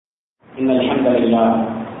إن الحمد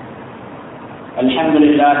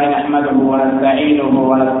لله نحمده ونستعينه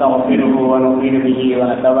ونستغفره ونؤمن به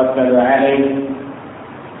ونتوكل عليه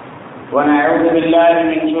ونعوذ بالله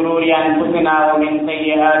من شرور أنفسنا ومن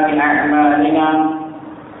سيئات أعمالنا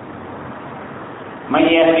من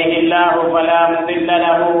يهده الله فلا مضل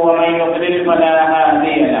له ومن يضلل فلا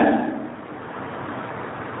هادي له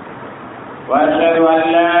وأشهد أن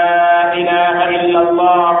لا إله إلا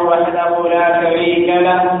الله وحده لا شريك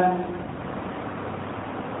له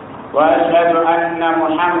وأشهد أن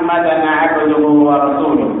محمدا عبده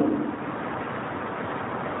ورسوله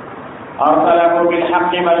أرسله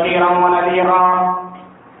بالحق بشيرا ونذيرا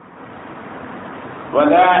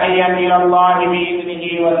وداعيا إلى الله بإذنه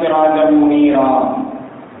وسراجا منيرا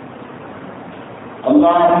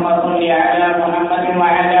اللهم صل على محمد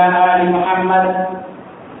وعلى آل محمد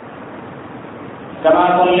كما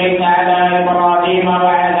صليت على إبراهيم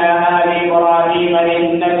وعلى آل إبراهيم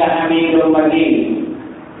إنك حميد مجيد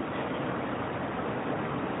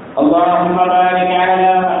اللهم بارك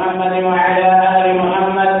على محمد وعلى آل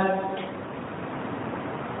محمد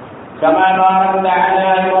كما باركت على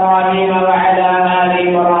إبراهيم وعلى آل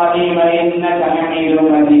إبراهيم إنك حميد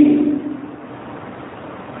مجيد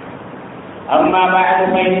أما بعد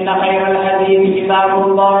فإن خير الحديث كتاب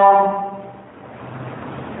الله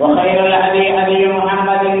وخير الهدي هدي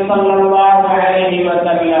محمد صلى الله عليه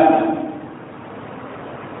وسلم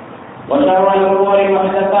وشر الأمور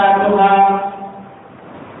محدثاتها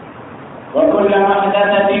وكل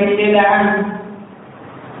محدثة بدعة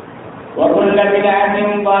وكل بدعة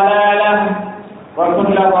ضلالة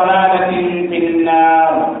وكل ضلالة في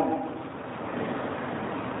النار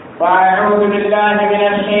فأعوذ بالله من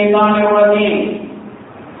الشيطان الرجيم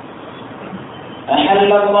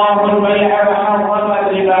أحل الله البيع وحرم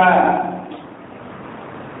الربا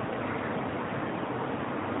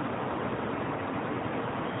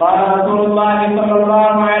قال رسول الله صلى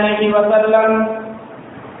الله عليه وسلم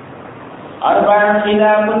أربع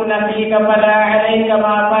إذا كن فيك فلا عليك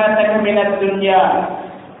ما فاتك من الدنيا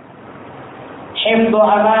حفظ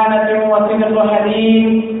أمانة وصدق حديث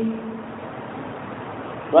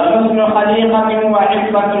وحسن خليقة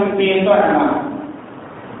وعفة في طعمة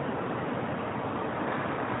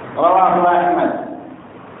رواه أحمد.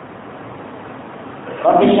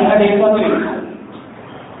 رب اشرح لي صدري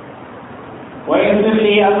ويسر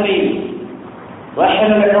لي أمري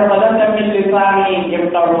واحلل عقدة من لساني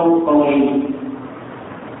يفقهوا قولي.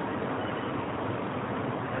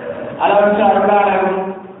 அளவற்ற அருளாளரும்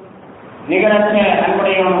நிகரற்ற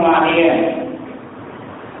அன்புடையவனுமாகிய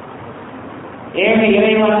ஏக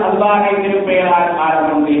இறைவன் அல்லாஹ்வின் திருப்பெயரால்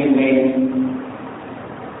ஆரம்பம் செய்கின்றேன்.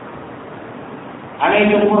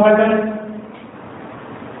 அனைத்து புகழும்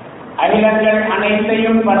அகிலங்கள்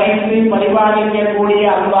அனைத்தையும் படைத்து பரிபாலிக்கக்கூடிய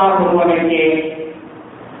அல்லாஹ் ஒருவனுக்கே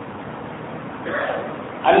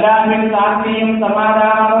அல்லாஹ்வின் சாந்தியும்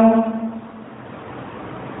சமாதானமும்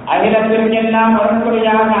அகிலத்திற்கெல்லாம்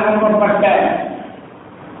அருள்குறையாக அனுப்பப்பட்ட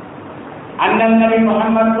அண்ணல் நபி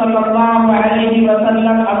முஹம்மது ஸல்லல்லாஹு அலைஹி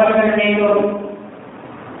வஸல்லம் அவர்கள் மீதும்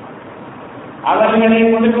அவர்களை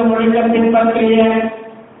முழுக்க பின்பற்றிய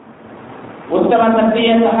உத்தம சத்திய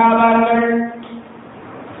சகாபாக்கள்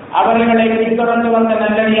அவர்களை பின்தொடர்ந்து வந்த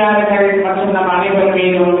நல்லடியார்கள் மற்றும் நம் அனைவர்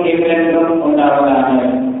மீதும் என்றென்றும் உண்டாவதாக.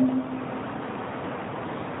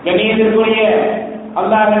 கண்ணியத்திற்குரிய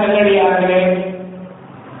அல்லாஹ்வின் நல்லடியார்களே,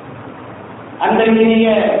 அன்பிற்கினிய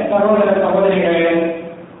சகோதர சகோதரிகளே,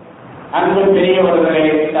 அன்பு பெரியவர்களே,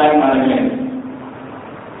 தாய்மார்களே,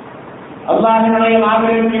 அல்லாஹ்வினுடைய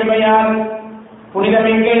மாபெரும் கிருபையால்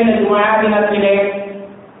புனிதமிக்க இந்த ஜும்ஆ தினத்திலே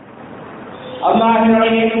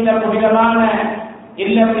அல்லாஹ்வினுடைய இந்த புனிதமான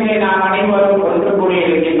இல்லத்திலே நாம் அனைவரும் ஒன்று கூடி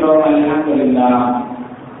இருக்கின்றோம். அல்ஹம்துலில்லாஹ்.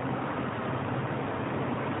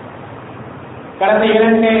 கடந்த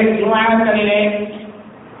 2 ஜும்ஆக்களிலே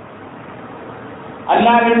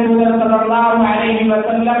அல்லாஹ்வின் தூதர் ஸல்லல்லாஹு அலைஹி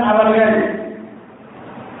வஸல்லம் அவர்கள்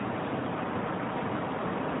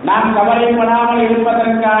நாம் கவலைப்படாமல்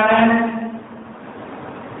இருப்பதற்கான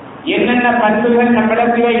என்னென்ன பண்புகள்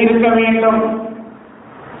நம்மிடத்திலே இருக்க வேண்டும்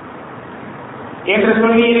என்று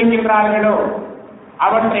சொல்லி இருக்கின்றார்களோ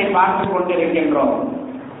அவற்றை பார்த்துக் கொண்டிருக்கின்றோம்.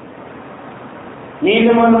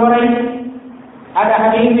 மீண்டும் ஒரு முறை அந்த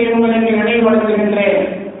ஹதீஸை உங்களுக்கு நினைவுபடுத்துகின்றேன்.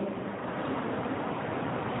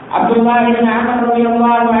 அப்துல்லாஹ் இப்னு அமர்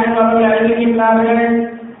ரலியல்லாஹு அன்ஹு அவர்கள் அறிவிக்கின்றார்கள்,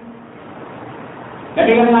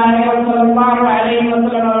 நபிகள் நாயகம் ஸல்லல்லாஹு அலைஹி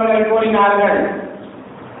வஸல்லம் அவர்கள் கூறினார்கள்,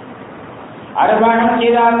 அர்பஅன்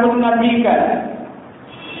இதா குன்ன ஃபீக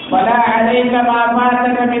ஃபலா அலைக மா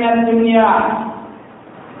ஃபாதக மினத் துன்யா.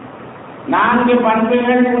 4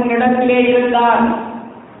 பண்புகள் உன்னிடத்திலே இருந்தால்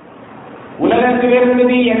உலகத்திலிருந்து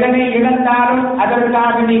நீ எதனை இழந்தாலும்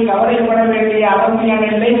அதற்காக நீ கவலைப்பட வேண்டிய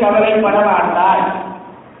அவசியமில்லை, கவலைப்பட மாட்டாய்.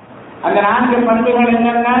 அந்த 4 பண்புகள்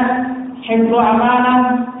என்னென்ன? அமானம்,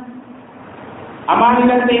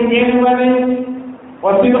 அமானிதத்தை பேசுவது,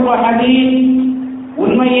 வசிதுகு ஹதீஸ்,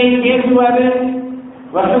 உண்மையை பேசுவது,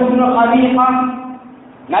 வஹுஸ்னு கலீகம்,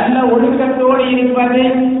 நல்ல ஒழுக்கத்தோடு இருப்பது,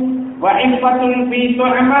 வஹிஃபத்துல் ஃபீ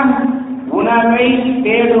துஅமம், உணவை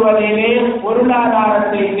தேடுவதிலே,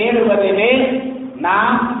 பொருளாதாரத்தை தேடுவதிலே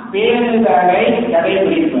நாம் பேணுதலை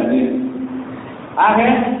கடைபிடிப்பது. ஆக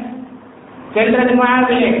சென்ற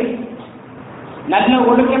ஜும்ஆவிலே நல்ல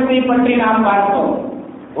ஒழுக்கத்தை பற்றி நாம் பார்த்தோம்.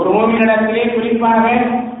 ஒரு மூமினிடத்திலே, குறிப்பாக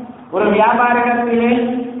ஒரு வியாபாரத்திலே,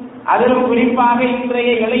 அதிலும் குறிப்பாக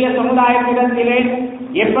இன்றைய இளைய சமுதாயத்திடத்திலே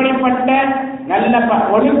எப்படிப்பட்ட நல்ல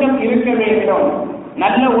ஒழுக்கம் இருக்க வேண்டும்.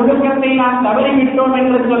 நல்ல ஒழுக்கத்தை நாம் தவறிவிட்டோம்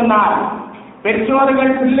என்று சொன்னால்,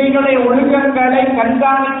 பெற்றோர்கள் பிள்ளைகளுடைய ஒழுக்கங்களை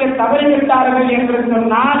கண்காணிக்க தவறிவிட்டார்கள் என்று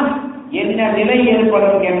சொன்னால் என்ன நிலை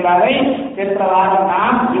ஏற்படும் என்பதை சென்ற வாரம்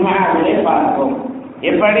நாம் ஜும்ஆவிலே பார்த்தோம்.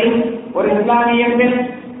 எப்படி ஒரு இஸ்லாமிய பெண்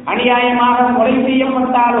அநியாயமாக கொலை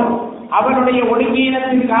செய்யப்பட்டாலும் அவருடைய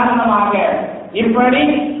ஒழுங்கீனத்தின் காரணமாக இப்படி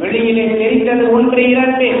வெளியிலே தெரிந்தது 1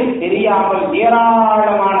 2 தெரியாமல்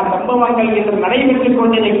ஏராளமான சம்பவங்கள் இன்று நடைபெற்றுக்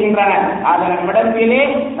கொண்டிருக்கின்றன. அதன் இடத்திலே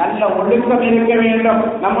நல்ல ஒழுக்கம் இருக்க வேண்டும்,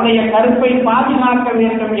 நம்முடைய கருப்பை பாதுகாக்க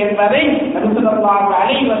வேண்டும் என்பதை நபி ஸல்லல்லாஹு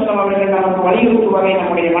அலைஹி வஸல்லம் அவர்கள் நமக்கு வலியுறுத்துவதை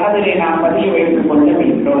நம்முடைய மனதிலே நாம் பதிய வைத்துக் கொள்ள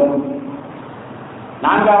வேண்டும்.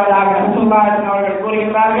 4வதாக நபி ஸல்லல்லாஹு அலைஹி வஸல்லம் அவர்கள்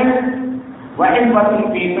கூறுகிறார்கள், வஹிஃபத்துல்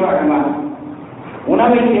ஃபீ துஅமம்,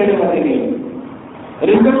 உணவை தேடுவதிலே,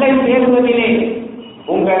 ரிஸ்கை தேடுவதிலே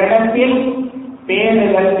உங்களிடத்தில்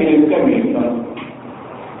பேணுதல் இருக்க வேண்டும்.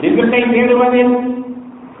 ரிஸ்கை தேடுவதில்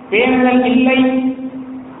பேணுதல் இல்லை,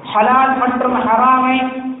 ஹலால் மற்றும் ஹராமை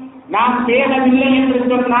நாம் பேணவில்லை என்று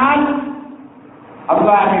சொன்னால்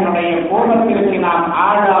அல்லாஹ்வினுடைய கோபத்திற்கு நாம்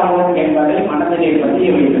ஆளாவோம் என்பதை மனதிலே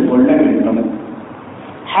பதிய வைத்துக் கொள்ள வேண்டும்.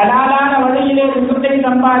 ஹலாலான வழியிலே ரிஸ்கை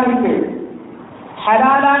சம்பாதித்து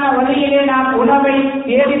ஹலாலான வழியிலே நாம் உணவை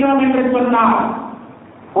தேடினோம் என்று சொன்னால்,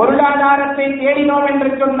 பொருளாதாரத்தை தேடினோம் என்று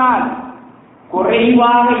சொன்னால்,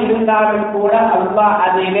 குறைவாக இருந்தாலும் கூட அல்லாஹ்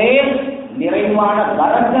அதிலே நிறைவான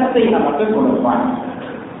பரக்கத்தை நமக்கு கொடுப்பான்.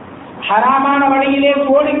 ஹராமான வழியிலே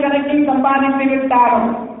கோடிக்கணக்கில் சம்பாதித்து விட்டாலும்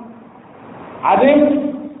அது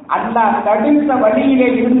அல்லாஹ் தடுத்த வழியிலே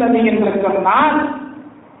இருந்தது என்று சொன்னால்,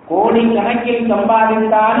 கோடிக்கணக்கில்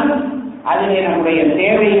சம்பாதித்தாலும் அதிலே நம்முடைய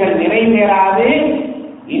தேவைகள் நிறைவேறாது.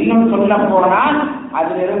 இன்னும் சொல்ல போனால்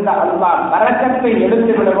அதிலிருந்த அல்லாஹ் பரக்கத்தை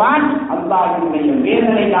எடுத்து விடுவான். அல்லாஹ்வுடைய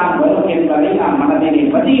வேதனை தான் வரும் என்பதை நாம் மனதிலே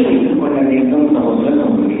பதிய வைத்துக் கொள்ள வேண்டும்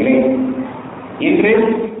சொல்கிறேன். இன்று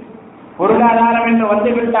பொருளாதாரம் என்று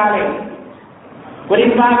வந்துவிட்டாலே,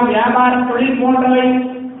 குறிப்பாக வியாபாரம், தொழில் போன்றவை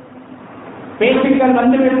பேச்சுக்கள்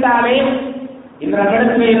வந்துவிட்டாலே இந்த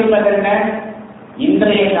இடத்தில் இருப்பதென்ன?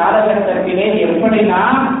 இன்றைய காலகட்டத்திலே எப்படி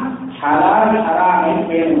நாம் ஹலால் ஹராமை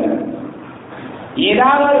பேணுவது.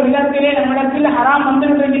 ஏதாவது ஒரு விதத்திலே நம்மிடத்தில் ஹராம்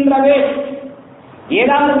வந்துவிடுகின்றது,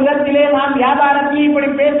 ஏதாவது விதத்திலே நாம் வியாபாரத்தில் இப்படி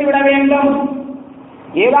பேசிவிட வேண்டும்,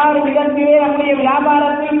 ஏதாவது விதத்திலே நம்முடைய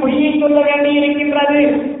வியாபாரத்தில் பொய்யை சொல்ல வேண்டி இருக்கின்றது,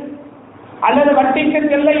 அல்லது வட்டிக்கு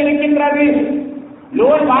செல்ல இருக்கின்றது,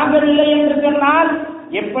 லோன் வாங்கவில்லை என்று சொன்னால்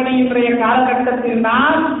எப்படி இன்றைய காலகட்டத்தில்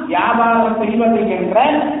நாம் வியாபாரம் செய்வது என்ற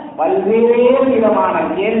பல்வேறு விதமான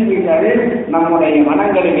கேள்விகள் நம்முடைய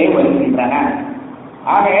மனங்களிலே வருகின்றன.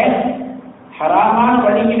 ஆக ஹராமான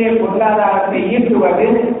வழியிலே பொருளாதாரத்தை ஈட்டுவது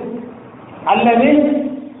அல்லது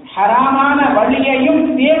ஹராமான வழியையும்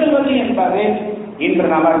தேடுவது என்பது இன்று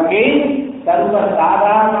நமக்கு சர்வ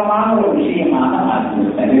சாதாரணமான ஒரு விஷயமாக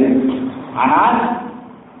மாறிவிட்டது. ஆனால்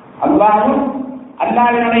அல்லாஹ்வும்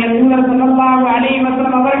அல்லாஹ்வினுடைய தூதர் ஸல்லல்லாஹு அலைஹி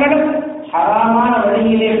வஸல்லம் அவர்களும் ஹராமான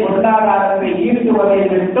வழியிலே பொருளாதாரத்தை ஈட்டுவதை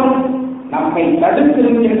விட்டும் நம்மை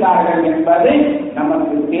தடுத்திருக்கின்றார்கள் என்பது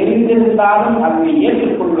நமக்கு தெரிந்திருந்தாலும் அதை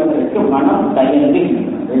ஏற்றுக்கொள்வதற்கு மனம்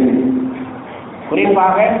தயங்குகின்றது.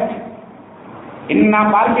 குறிப்பாக இன்னும்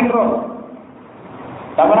நாம் பார்க்கின்றோம்,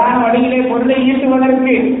 தவறான வழியிலே பொருளை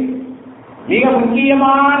ஈட்டுவதற்கு மிக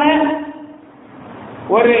முக்கியமான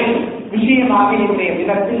ஒரு விஷயமாக இன்றைய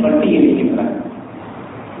தினத்தில் வட்டி இருக்கின்றது.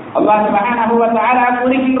 அல்லாஹ் சுப்ஹானஹு வ தஆலா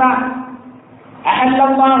கூறுகின்றான்,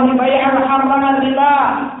 அஹல்லல்லாஹு பைஅ வ ஹர்ரம ரிபா,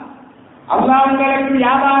 அல்லாஹ் உங்களுக்கு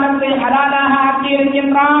வியாபாரத்தை ஹலாலாக ஆக்கி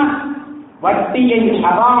இருக்கின்றான், வட்டியை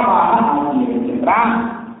ஹராமாக ஆக்கி இருக்கின்றான்.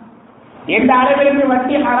 எந்த அளவிற்கு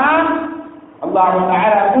வட்டி ஹராம்? அல்லாஹ்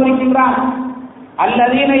தஆலா கூறுகின்றான்,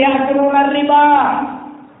 அல்லதீன யஅக்குலூன ரிபா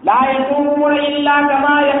லா யகூமுன இல்லா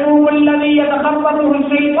கமா யகூமு அல்லதீ யதகப்பதுஹு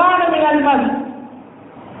ஷைத்தானு மினல் மஸ்.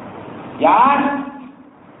 யார்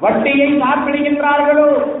வட்டியை சாப்பிடுகின்றார்களோ,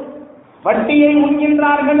 வட்டியை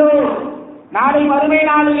உண்கின்றார்களோ, நாளை மறுமை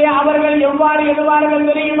நாளிலே அவர்கள் எவ்வாறு எழுவார்கள்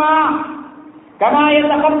தெரியுமா? கமாய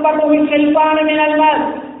தகப்பட்டு ஷைத்தானுமினல்,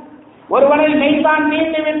 ஒருவனை ஷைத்தான்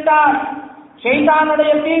தீண்டு விட்டார்,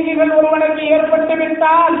 ஷைத்தானுடைய தீங்குகள் ஒருவனுக்கு ஏற்பட்டு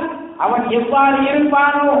விட்டால் அவன் எவ்வாறு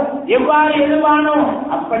இருப்பானோ, எவ்வாறு எழுவானோ,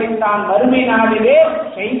 அப்படித்தான் மறுமை நாளிலே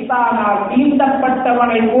ஷைத்தானால்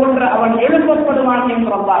தீண்டப்பட்டவனை போன்று அவன் எழுப்பப்படுவான்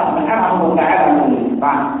என்று அல்லாஹ்.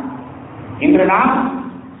 இன்று நாம்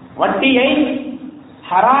வட்டியை,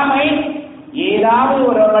 ஹராமை ஏதாவது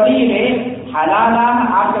ஒரு வழியிலே ஹலாலாக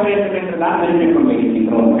ஆக்க வேண்டும் என்றுதான் விரும்பிக்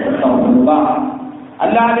கொண்டிருக்கின்றோம்.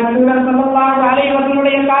 அல்லாஹ்வின் தூதர் ஸல்லல்லாஹு அலைஹி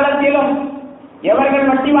வஸல்லம் காலத்திலும் எவர்கள்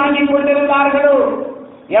வட்டி வாங்கிக் கொண்டிருந்தார்களோ,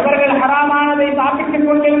 எவர்கள் ஹராமானதை சாப்பிட்டுக்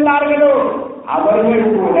கொண்டிருந்தார்களோ, அவர்கள்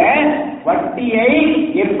கூட வட்டியை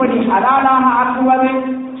எப்படி ஹலாலாக ஆக்குவது,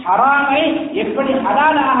 ஹராமை எப்படி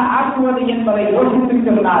ஹலாலாக ஆக்குவது என்பதை யோசித்துக்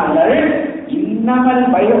சொன்னார்கள். இன்னமல்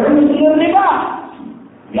பைஉல் ரிபா,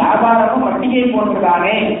 வியாபாரமும் வட்டியை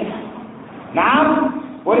போன்றுதானே. நாம்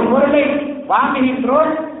ஒரு பொருளை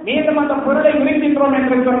வாங்குகின்றோம், மீண்டும் அந்த பொருளை விற்கின்றோம்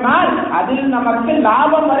என்று சொன்னால் அதில் நமக்கு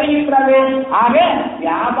லாபம் வருகின்றது. ஆக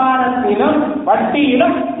வியாபாரத்திலும்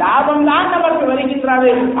வட்டியிலும் லாபம் தான் நமக்கு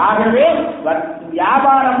வருகின்றது. ஆகவே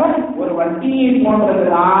வியாபாரமும் ஒரு வட்டியை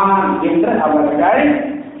போன்றதுதான் என்று அவர்கள்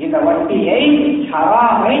இந்த வட்டியை,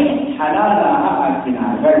 ஹராமை ஹலாலாக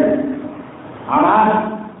ஆக்கினார்கள். ஆனால்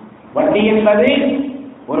வட்டி என்பது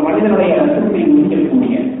ஒரு மனிதனுடைய ரத்தத்தை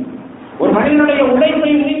முடிக்கக்கூடியது, ஒரு மனிதனுடைய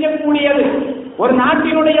உழைப்பை முடிக்கக்கூடியது, ஒரு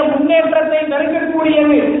நாட்டினுடைய முன்னேற்றத்தை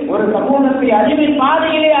தடுக்கக்கூடியது, ஒரு சமூகத்தை அழிவை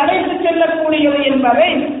பாதையிலே அழைத்து செல்லக்கூடியது என்பதை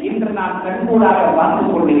இன்று நாம் கண்கூடாக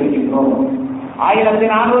பார்த்துக் கொண்டிருக்கின்றோம்.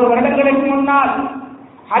 1400 வருடங்களுக்கு முன்னால்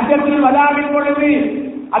ஹஜ்ஜத்துல் வதாவின் பொழுது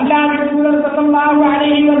அல்லாஹ்வின் தூதர் ஸல்லல்லாஹு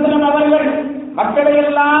அலைஹி வஸல்லம் அவர்கள் மக்களை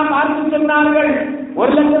எல்லாம் பார்த்து சொன்னார்கள்.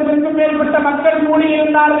 1 லட்சத்திற்கும் மேற்பட்ட மக்கள்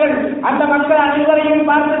கூடியிருந்தார்கள். அந்த மக்கள் அனைவரையும்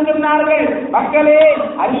பார்த்து சொன்னார்கள், மக்களே,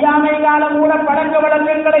 அறியாமை கால மூல பழக்க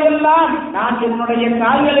வழக்கங்களை எல்லாம் நான் என்னுடைய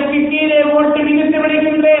கால்களுக்கு கீழே போட்டு விதித்து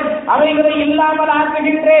விடுகின்றேன், அவைகளை இல்லாமல்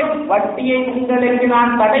ஆக்குகின்றேன். வட்டியை உங்களுக்கு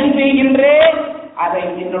நான் தடை செய்கின்றேன், அதை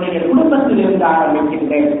என்னுடைய குடும்பத்தில் இருந்து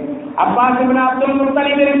ஆரம்பிக்கின்றேன். அப்பாஸ் இப்னு அப்துல்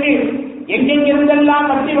முத்தலிபிற்கு எங்கெங்கிருந்தெல்லாம்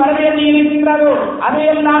வட்டி வர வேண்டி இருக்கின்றதோ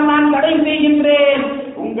அதையெல்லாம் நான் தடை செய்கின்றேன்.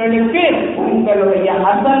 உங்களுக்கு உங்களுடைய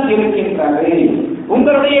அசல் இருக்கின்றது,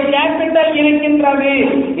 உங்களுடைய கேபிட்டல் இருக்கின்றது,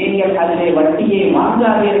 நீங்கள் அதிலே வட்டியை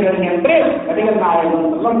வாங்காதீர்கள் என்று நபிகள் நாயகம்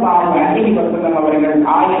ஸல்லல்லாஹு அலைஹி வஸல்லம் அவர்கள்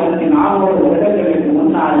 1400 வருடங்களுக்கு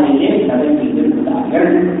முன்னாலேயே தடை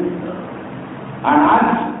செய்திருக்கிறார்கள். ஆனால்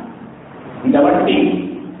இந்த வட்டி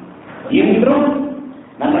இன்றும்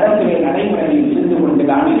நம்மிடத்திலே நடைமுறையில் இருந்து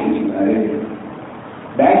கொண்டுதான் இருக்கின்றது.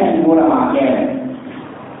 பேங்கின் மூலமாக,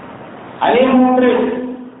 அதே போன்று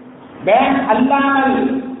பேங்க் அல்லாமல்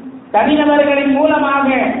தனிநபர்களின் மூலமாக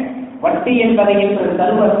வட்டி என்பதை இன்று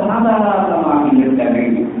சர்வ சாதாரணமாக இருக்கிறது.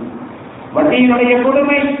 வட்டியினுடைய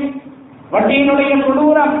கொடுமை, வட்டியினுடைய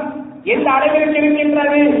கொடூரம் எந்த அளவிற்கு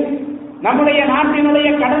இருக்கின்றது? நம்முடைய நாட்டினுடைய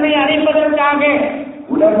கடனை அடைப்பதற்காக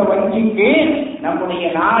உலக வங்கிக்கு நம்முடைய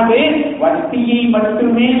நாடு வட்டியை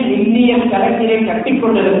மட்டுமே மில்லியன் கணக்கிலே கட்டிக்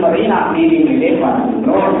கொண்டிருப்பதை நாம் நீதிகளிலே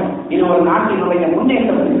பார்க்கின்றோம். இது ஒரு நாட்டினுடைய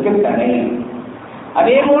முன்னேற்றத்திற்கு தடை.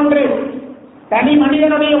 அதே போன்று தனி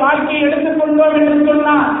மனிதனுடைய வாழ்க்கையை எடுத்துக்கொண்டோம் என்று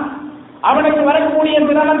சொன்னால் அவனுக்கு வரக்கூடிய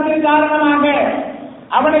சிரமத்தின் காரணமாக,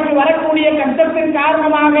 அவனுக்கு வரக்கூடிய கஷ்டத்தின்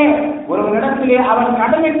காரணமாக ஒருவரிடத்திலே அவன்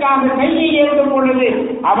கடனுக்காக கையை ஏற்றும் பொழுது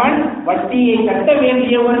அவன் வட்டியை கட்ட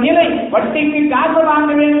வேண்டிய ஒரு நிலை, வட்டிக்கு காசை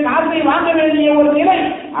வாங்க வேண்டிய ஒரு நிலை.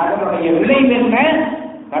 அதனுடைய விளைவு என்ன?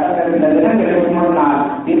 கடந்த 2 தினங்களுக்கு முன்னால்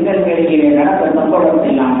திருநெல்வேலியிலே நடந்த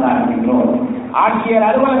சம்பவத்தை நாம் பார்க்கின்றோம். ஆட்சியர்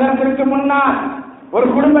அலுவலகத்திற்கு முன்னால் ஒரு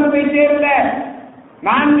குடும்பத்தை சேர்ந்த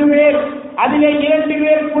 4 பேர், அதிலே 2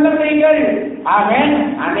 பேர் குழந்தைகள், ஆக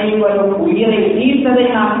அனைவரும் உயிரை நீத்ததை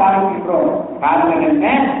நாம் பார்க்கின்றோம். காரணம் என்ன?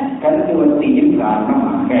 கந்து வட்டியின்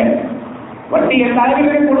காரணமாக. வட்டி என்ற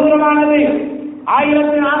அளவிற்கு கொடூரமானது.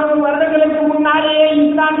 1400 வருடங்களுக்கு முன்னாலேயே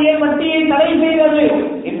இஸ்லாம் ஏன் வட்டியை தடை செய்தது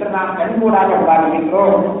என்று நாம் கண்கூடாக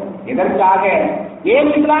பார்க்கின்றோம். இதற்காக ஏன்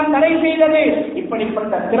இஸ்லாம் தடை செய்தது?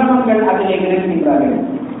 இப்படிப்பட்ட சிரமங்கள் அதிலே இருக்கின்றது.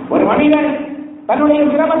 ஒரு மனிதன் தன்னுடைய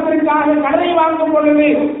சிரமத்திற்காக கடனை வாங்கும் பொழுது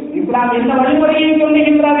இஸ்லாம் என்ன வழிமுறையை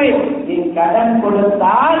சொல்லுகின்றது? நீ கடன்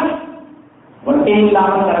கொடுத்தால் வட்டி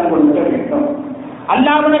இல்லாமல் கடன் கொடுக்க வேண்டும்.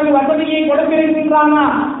 அல்லாஹ் உனக்கு வசதியை கொடுத்திருக்கின்றானா?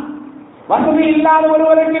 வசதி இல்லாத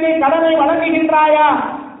ஒருவருக்கு நீ கடனை வழங்குகின்றாயா?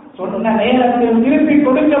 சொன்ன நேரத்தில் திருப்பி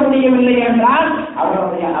கொடுக்க முடியவில்லை என்றால்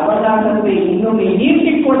அவருடைய அவகாசத்தை இன்னும்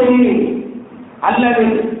நீட்டிக் கொடு, அல்லது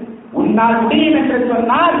உன்னால் முடியும் என்று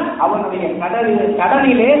சொன்னால் அவனுடைய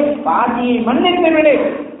கடனிலே பாதியை மன்னித்து விடு,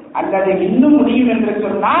 அல்லது இன்னும் முடியும் என்று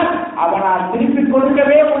சொன்னால் அவனால் திருப்பிக்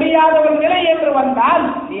கொடுக்கவே முடியாத ஒரு நிலை என்று வந்தால்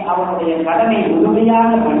நீ அவனுடைய கடனை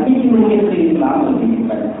முழுமையாக மன்னித்து விடுகிறான்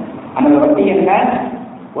சொல்லுகிறார். அந்த வட்டி என்ன?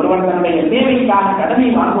 ஒருவன் தன்னுடைய தேவைக்காக கடனை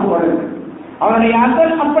வாங்கும் பொழுது அவனுடைய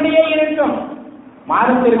அசல் அப்படியே இருக்கும்.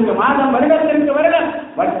 மாதத்திற்கு மாதம், வருடத்திற்கு வருடம்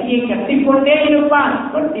வட்டியை கட்டிக்கொண்டே இருப்பான்.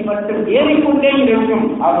 வட்டி மட்டும் ஏறிக்கொண்டே இருக்கும்.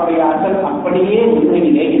 அவனுடைய அசல் அப்படியே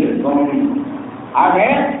நிலையிலே இருக்கும். ஆக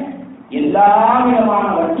எல்லா விதமான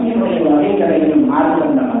வட்டியினுடைய வகைகளையும்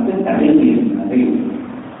மார்க்கம் நமக்கு தடை செய்கின்றது.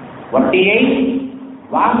 வட்டியை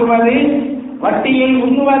வாங்குவது, வட்டியை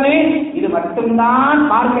உண்ணுவது, இது மட்டும்தான்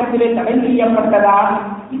மார்க்கத்திலே தடை செய்யப்பட்டதா?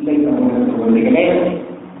 இல்லை சகோதரர்களே.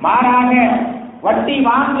 மாறாக வட்டி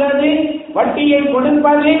வாங்குவது, வட்டியை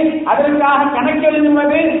கொடுப்பது, அதற்காக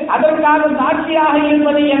கணக்கெழுதுவது, அதற்காக சாட்சியாக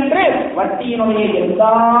இருப்பது என்று வட்டியினுடைய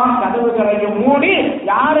எல்லா கதவுகளையும் மூடி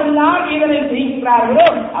யாரெல்லாம் இதனை செய்கிறார்களோ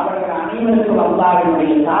அவர்கள் அனைவருக்கும்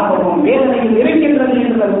அல்லாஹ்வுடைய சாபமும் வேதனையும் இருக்கின்றது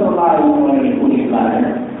என்று அவர்கள்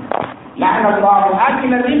கூறுகிறார்கள். லஅனல்லாஹு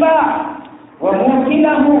ஆக்கில ரிபா வ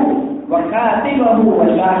மூகிலஹு வ காதிபஹு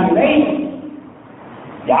வ ஷாஹிதை.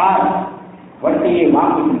 யார் வட்டியை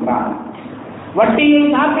வாங்குகின்றான், வட்டியை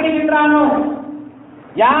சாப்பிடுகின்றானோ,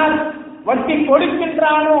 யார் வட்டி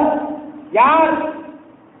கொடுக்கின்றானோ, யார்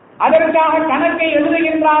அதற்காக கணக்கை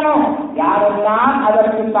எழுதுகின்றானோ, யாரெல்லாம்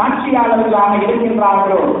அதற்கு சாட்சியாளர்களாக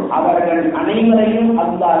இருக்கின்றார்களோ அவர்கள் அனைவரையும்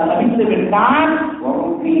அல்லாஹ் தவித்து விட்டான்.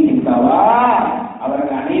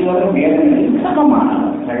 அவர்கள் அனைவரும் வேதனையில்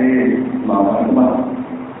சமமானவர்கள்.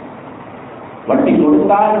 வட்டி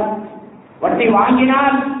கொடுத்தால், வட்டி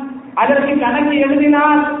வாங்கினால், அதற்கு கணக்கு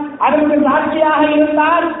எழுதினால், அதற்கு சாட்சியாக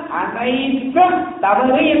இருந்தால் அனைத்தும்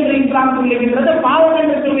தவறு என்று இஸ்லாம் சொல்லுகின்றது, பாவம்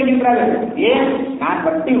என்று சொல்லுகின்றது. ஏன்? நான்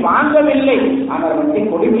வட்டி வாங்கவில்லை, ஆனால் வட்டி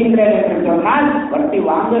கொடுக்கின்றேன் என்று சொன்னால் வட்டி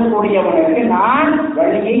வாங்கக்கூடியவனுக்கு நான்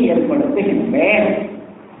வழியை ஏற்படுத்துகின்றேன்.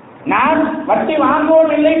 நான் வட்டி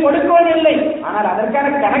வாங்கவும் இல்லை, கொடுக்கவும் இல்லை, ஆனால்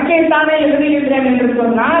அதற்கான கணக்கை தானே எழுதுகின்றேன் என்று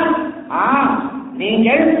சொன்னால்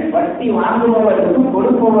நீங்கள் வட்டி வாங்குபவருக்கும்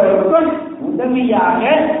கொடுப்பவருக்கும் உதவியாக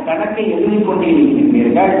கணக்கை எழுதிக்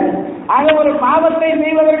கொண்டிருக்கின்றீர்கள். ஆக ஒரு பாவத்தை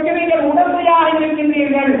செய்வதற்கு நீங்கள் உடந்தையாக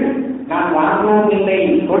இருக்கின்றீர்கள். நான் வாங்கவும் இல்லை,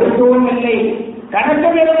 கொடுக்கவும் இல்லை,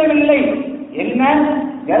 கணக்கும் எழுதவில்லை. என்ன?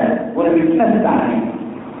 ஒரு பிசினஸ் தானே,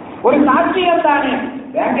 ஒரு சாட்சியம் தானே.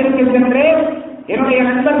 பேங்கிற்கு சென்று என்னுடைய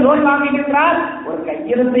நண்பர் லோன் வாங்குகின்றார், ஒரு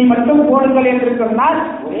கையெழுத்தை மட்டும் போடுங்கள் என்று சொன்னால்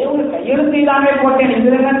ஒரே ஒரு கையெழுத்தை தானே போட்டேன்,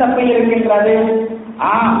 இதில் தப்பை இருக்கின்றது.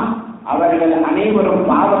 அவர்கள் அனைவரும்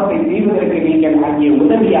பாவத்தை செய்வதற்கு நீங்கள் அங்கே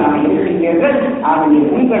உதவியாக இருக்கின்றீர்கள். ஆகவே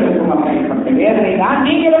உங்களுக்கும் அப்படிப்பட்ட வேதனை தான்,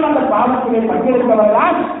 நீங்களும் அந்த பாவத்திலே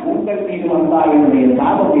பங்கெடுப்பவர்தான், உங்கள் மீது வந்தால் என்னுடைய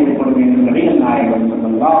சாபம் ஏற்படும் என்பதை நாயகம்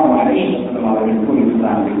சொல்லலாம் அவர்கள்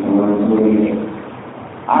கூறுகிறார்கள்.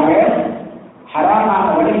 ஆக ஹராமான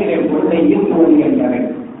வழியிலே பொருளை ஈட்டுவது என்பது,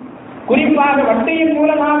 குறிப்பாக வட்டியின்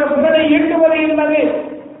மூலமாக பொருளை ஈட்டுவது என்பது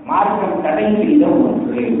மார்க்கம் தடை செய்த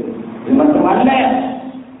ஒன்று. இது மட்டுமல்ல,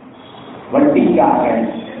 வட்டிக்காக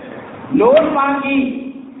லோன் வாங்கி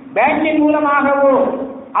பேங்கின் மூலமாகவோ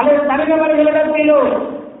அல்லது தனிநபர்களிடத்திலோ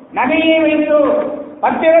நகையை வைத்தோ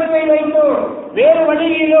பத்திரத்தை வைத்தோ வேறு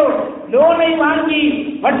வழியிலோ லோனை வாங்கி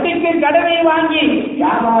வட்டிக்கு கடனை வாங்கி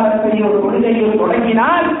வியாபாரத்தையோ தொழிலையோ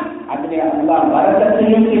தொடங்கினால் அதிலே அல்லாஹ்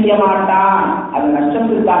வரக்கத்தையும் செய்ய மாட்டான், அது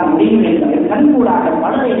நஷ்டத்தில் தான் முடியும் என்பதை கண்கூடாக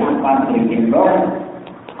பலரை நாம் பார்த்திருக்கின்றோம்.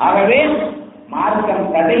 ஆகவே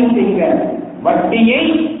மார்க்கம் தடை செய்த வட்டியை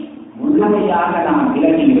முழுமையாக நாம்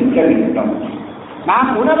விலகி இருக்க வேண்டும். நாம்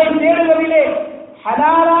உணவை தேடுவதிலே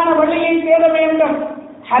ஹலாலான வழியை தேட வேண்டும்,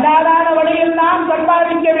 ஹலாலான வழியில் நாம்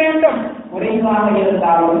சம்பாதிக்க வேண்டும். குறைவாக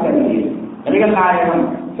இருந்தாலும் சரி. நபிகள் நாயகம்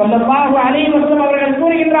ஸல்லல்லாஹு அலைஹி வஸல்லம் அவர்கள்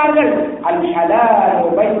கூறுகின்றார்கள், அல் ஹலாலு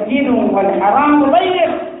பையினு வல் ஹராமு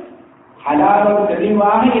பையின். ஹலாலும்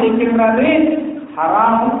தெளிவாக இருக்கின்றது,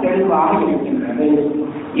 ஹராமும் தெளிவாக இருக்கின்றது.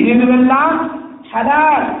 இதுவெல்லாம்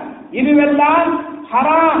ஹலால், இதுவெல்லாம்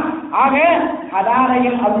ஹராம். ஆக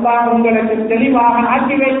ஹலாலையும் அல்லாஹ் உங்களுக்கு தெளிவாக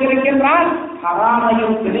ஆக்கி வைத்திருக்கின்றான்,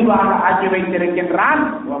 ஹராமையும் தெளிவாக ஆக்கி வைத்திருக்கின்றான்.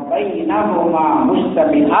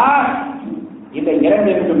 இந்த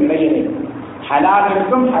இரண்டிற்கும் இடையிலே,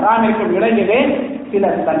 ஹலாலிற்கும் ஹராமிற்கும் இடையிலே சில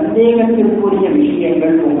சந்தேகத்திற்குரிய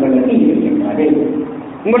விஷயங்கள் உங்களுக்கு இருக்கின்றது.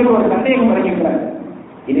 உங்களுக்கு ஒரு சந்தேகம் வருகின்றது,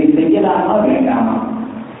 இதை செய்யலாமா வேண்டாமா?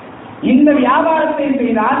 இந்த வியாபாரத்தை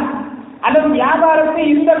செய்தால் அல்லது வியாபாரத்தை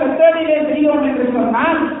இந்த மெத்தடிலே செய்வோம் என்று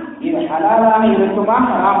சொன்னால் இது ஹலாலாக இருக்குமா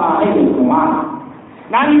ஹராமாக இருக்குமா?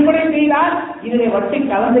 நான் இப்படி செய்தால் இதிலே வட்டி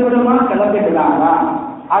கலந்து விடுமா கலந்து விடாதா?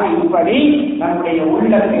 ஆக இப்படி நம்முடைய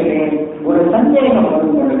உள்ளத்திலே ஒரு சந்தேகம்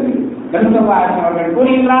வரும் பொழுது அவர்கள்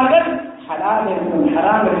கூறுகிறார்கள், ஹலாலிற்கும்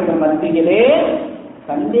ஹராமிற்கும் மத்தியிலே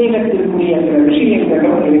சந்தேகத்திற்குரிய சில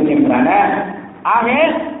விஷயங்களும் இருக்கின்றன. ஆக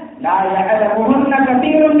லா யஅலமுஹுன்ன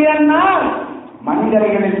கதீரும் மினன் நாஸ்,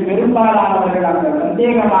 மனிதர்களில் பெரும்பாலானவர்கள் அந்த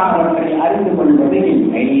சந்தேகமானவற்றை அறிந்து கொள்வது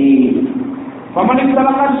இல்லை.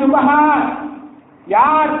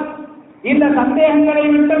 யார் இந்த சந்தேகங்களை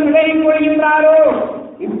விட்டு விலகிக் கொள்கின்றாரோ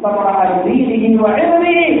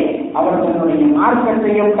அவர் தன்னுடைய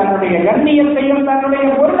மார்க்கத்தையும் தன்னுடைய கண்ணியத்தையும் தன்னுடைய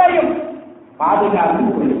பொருளையும்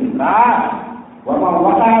பாதுகாத்துக் கொள்கின்றார்.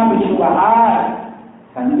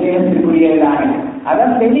 சந்தேகத்திற்குரியதான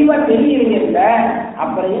அதன் தெளிவா தெரியல,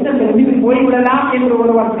 அப்புறம் என்ன தெரிஞ்சு போய்விடலாம் என்று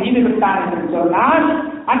ஒருவர் செய்து விட்டான் என்று சொன்னால்,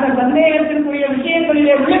 அந்த சந்தேகத்திற்குரிய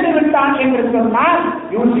விஷயங்களிலே விழுந்து விட்டான் என்று சொன்னால்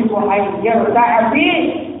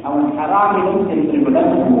அவன் ஹராமிலும்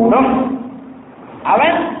சென்றுவிடக் கூடும்.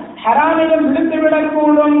 அவன் ஹராமிலும்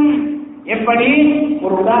விழுந்துவிடக்கூடும். எப்படி?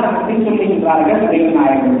 ஒரு உதாரணத்தை சொல்லுகின்றார்கள்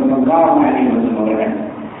நாயகர் ஸல்லல்லாஹு அலைஹி வஸல்லம்.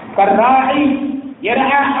 கர்ராஹி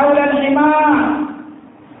யர்ஹா ஹவுலல் ஹிமா,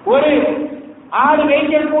 ஒரு ஆடு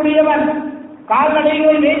மேய்க்கக்கூடியவன்,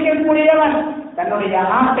 கால்நடைகளை மேய்க்கக்கூடியவன் தன்னுடைய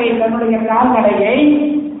ஆட்டை, தன்னுடைய கால்நடையை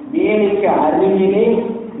வேலிக்கு அருகிலே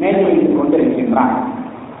மேல் வைத்துக் கொண்டிருக்கின்றான்.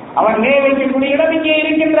 அவன் மேல் வைக்கக்கூடிய இடம் இங்கே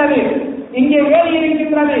இருக்கின்றது, இங்கே வேலி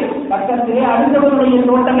இருக்கின்றது, பக்கத்திலே அடுத்தவருடைய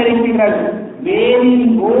தோட்டம் இருக்கின்றது.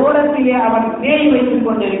 வேலியின் ஓரத்திலே அவன் மேல் வைத்துக்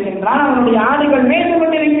கொண்டிருக்கின்றான். அவனுடைய ஆடுகள் மேய்ந்து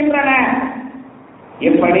கொண்டிருக்கின்றன.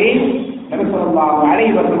 எப்படி? நபி ஸல்லல்லாஹு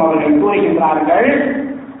அலைஹி வஸல்லம் அவர்கள் கூறுகின்றார்கள்,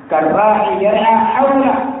 கர்ராஹி யர்ஹா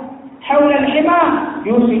ஹவுல ஹிமா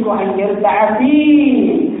யூசிகு அன் யர்தஅ ஃபீ,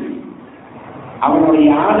 அவனுடைய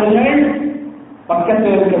ஆடுகள்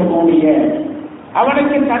பக்கத்தில் இருக்கக்கூடிய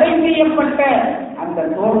அவனுக்கு தடை செய்யப்பட்ட அந்த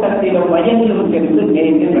தோட்டத்திலும் வயலிலும் சென்று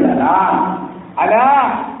மேய்ந்து விடலாம். அதா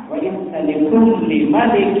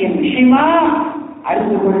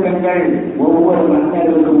அறிந்து கொள்ளுங்கள், ஒவ்வொரு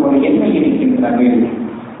மன்னருக்கும் ஒரு எல்லை இருக்கின்றது,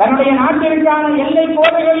 தன்னுடைய நாட்டிற்கான எல்லை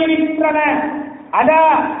கோடுகள் இருக்கின்றன. அதா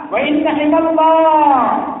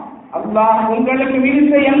அல்லாஹ் உங்களுக்கு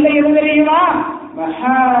விதித்த எல்லை எது தெரியுமா?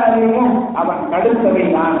 அவன் தடுத்தவை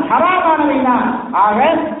தான், ஹராமானவை தான். ஆக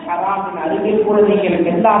ஹராமின் அருகில் கூட நீங்கள்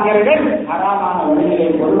செல்லாதீர்கள், ஹராமான வழிகளை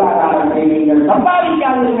பொருளாதாரத்தை நீங்கள்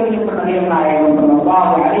சம்பாதிக்காதீர்கள் என்று நபிகள் நாயகம்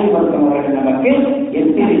ஸல்லல்லாஹு அலைஹி வஸல்லம் அவர்கள் நமக்கு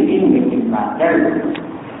எச்சரிக்கை விடுக்கின்றார்கள்.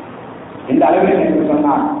 இந்த அளவில் என்று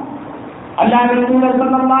சொன்னார் அல்லாஹ்வின் தூதர்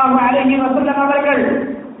ஸல்லல்லாஹு அலைஹி வஸல்லம் அவர்கள்,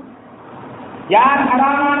 யார்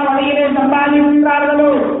ஹராமான வழியிலே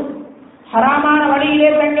சம்பாதிக்கின்றார்களோ, ஹராமான வழியிலே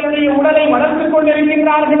தங்களுடைய உடலை வளர்த்துக்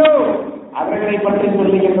கொண்டிருக்கின்றார்களோ, அவர்களை பற்றி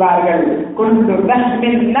சொல்லுகின்றார்கள்,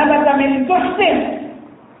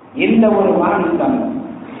 எந்த ஒரு மாமிசம்,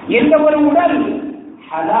 எந்த ஒரு உடல்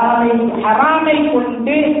ஹராமை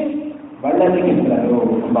கொண்டு வளருகின்றதோ,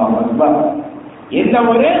 எந்த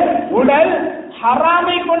ஒரு உடல்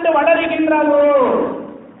ஹராமை கொண்டு வளருகின்றதோ,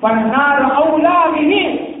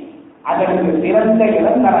 அதற்கு சிறந்த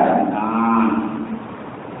இடம் நரகம்தான்.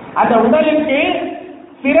 அந்த உடலுக்கு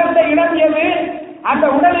சிறந்த இடம் எது? அந்த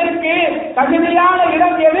உடலுக்கு தகுதியான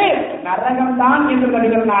இடம் எது? நரகம்தான் என்று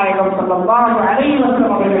நபிகள் நாயகம் ஸல்லல்லாஹு அலைஹி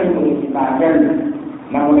வஸல்லம் அவர்கள் கூறுகிறார்கள்.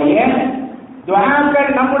 நம்முடைய துஆக்கள்,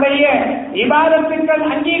 நம்முடைய இபாதத்துக்கள்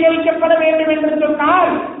அங்கீகரிக்கப்பட வேண்டும் என்று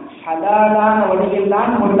சொன்னால் ஹலாலான வழியில்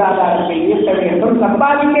தான் பொருளாதாரத்தை ஈட்ட வேண்டும்,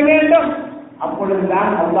 சம்பாதிக்க வேண்டும்.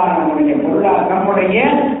 அப்பொழுதுதான் அல்லாஹ் நம்முடைய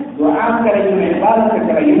துஆக்களையும்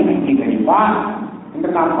இபாதத்துக்களையும் அங்கீகரிப்பான் என்று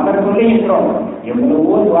நாம் பலர் சொல்லுகின்றோம்.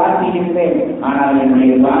 எவ்வளவோ துஆ செய்கின்றேன், ஆனால்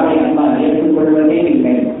என்னுடைய துஆவை அல்லாஹ் ஏற்றுக்கொள்வதே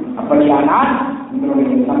இல்லை. அப்படியானால்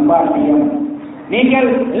உங்களுடைய சம்பாத்தியம், நீங்கள்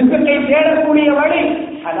ரிஸ்கை தேடக்கூடிய வழி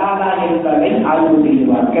ஹலாலா என்பதை ஆய்வு செய்து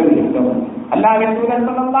பார்க்க வேண்டும். அல்லாஹ்வின் தூதர்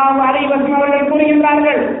ஸல்லல்லாஹு அலைஹி வஸல்லம் அவர்கள்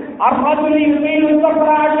கூறுகின்றார்கள், அர்ரஜுலு யுஸீலு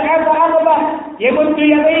ஸஃப்ரா அஷ்அபா யமுத்து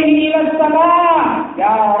யதைஹி இலா ஸமா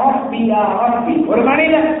யா ரப்பி யா ரப்பி. ஒரு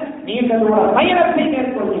மனிதன் நீண்ட தூர பயணத்தை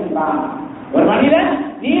மேற்கொள்கின்றான், ஒரு மனிதன்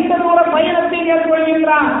நீண்ட தூர பயணத்தை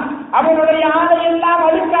மேற்கொள்கின்றான். அவனுடைய ஆடையெல்லாம்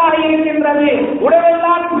அழுக்காக இருக்கின்றது,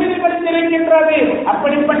 உடலெல்லாம் குளிர்படுத்திருக்கின்றது.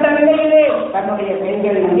 அப்படிப்பட்ட நிலையிலே தன்னுடைய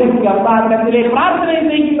கைகளை உயர்த்தி அல்லாஹ்விடத்திலே பிரார்த்தனை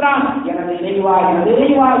செய்கின்றான், எனது இறைவா,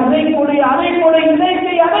 இதை கொடு, அதை கொடு, இதை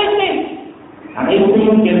செய், அதை செய்,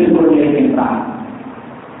 அனைத்தையும் தெரிந்து கொண்டிருக்கின்றான்.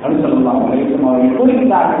 ஸல்லல்லாஹு அலைஹி வஸல்லம் அவர்கள்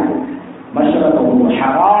கூறுகிறார்கள், மஷ்ரபுஹு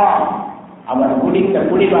ஹராம், அவர் குடித்த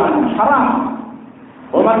குடிபானம் ஹராம்,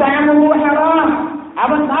 வமதஅமுஹு ஹராம்,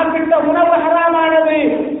 அவன் சாப்பிட்ட உணவு ஹராமானது,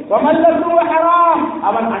 வமல்லஹு ஹராம்,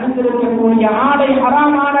 அவன் அணிந்திருக்கக்கூடிய ஆடை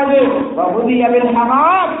ஹராமானது, வஹுதிய பில்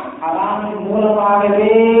ஹராம், ஹராமின்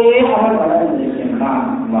மூலமாகவே அவன் வளர்ந்திருக்கின்றான்.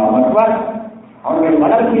 அல்லாஹ் அக்பர். அவர்கள்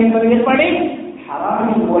வளர்ச்சி என்பது எப்படி?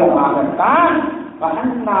 ஹராமின் மூலமாகத்தான்.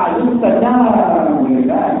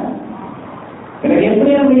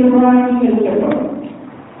 எப்படி இருக்கட்டும்,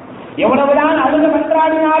 எவ்வளவுதான் அழுது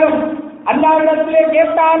மன்றாடினாலும் அல்லாஹ்விடத்திலே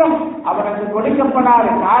கேட்டாலும் அவனுக்கு கொடுக்கப்படாத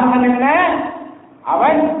காரணம் என்ன?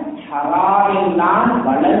 அவன் ஹராமில் தான்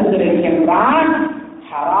வளர்ந்திருக்கின்றான்,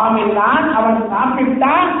 ஹராமில் தான் அவன்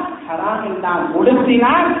சாப்பிட்டான், ஹராமில் தான்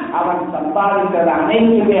உடுத்தினான், அவன் சம்பாதித்தது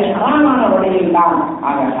அனைத்துமே ஹராமான வழியில் தான்.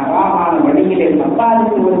 ஆக ஹராமான வழியிலே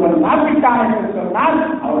சம்பாதித்து ஒருவன் சாப்பிட்டான் என்று சொன்னால்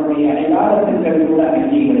அவருடைய அடையாளத்தின் கூட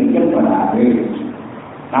அங்கீகரிக்கப்படாது.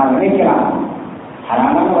 நாம் நினைக்கலாம்,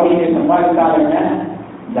 ஹராமான வழியிலே சம்பாதித்தால் என்ன,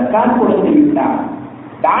 ஜக்காத் கொடுத்து விட்டால்,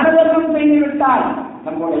 தான தர்மம் செய்து விட்டால்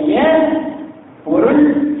நம்முடைய பொருள்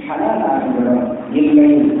ஹலாலாகிவிடும்.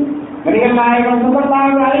 இல்லை, நபிகள் நாயகம்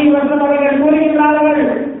ஸல்லல்லாஹு அலைஹி வஸல்லம் அவர்கள் கூறுகிறார்கள்,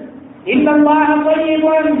 இன்னல்லாஹ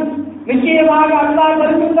தய்யிபுன், நிச்சயமாக அல்லாஹ்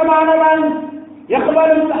பரிசுத்தமானவன்,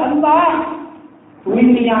 யக்பலு, அல்லாஹ்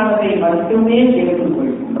தூய்மையானதை மட்டுமே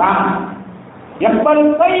ஏற்றுக்கொள்கின்றான். யக்பலு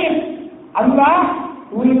தய்யிப், அல்லாஹ்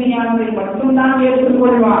தூய்மையானதை மட்டும்தான்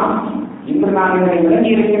ஏற்றுக்கொள்வான். இன்று நாம் இதை விளங்கி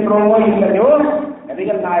இருக்கின்றோமோ இல்லையோ,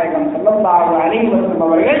 நபிகள் நாயகம் ஸல்லல்லாஹு அலைஹி வஸல்லம்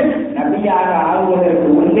அவர்கள் நபியாக ஆகுவதற்கு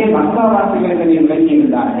முன்பே மக்காவாசிகள் இதனை விளங்கி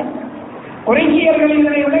இருந்தார்கள், குறைஷியர்கள்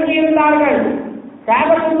இதனை விளங்கி இருந்தார்கள்.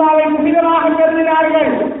 காபத்துல்லாவை புனிதமாக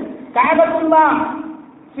கருதினார்கள். காபத்துல்லா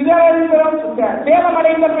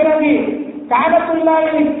சேதமடைந்த பிறகு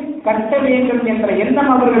காபத்துல்லாவை கட்ட வேண்டும் என்ற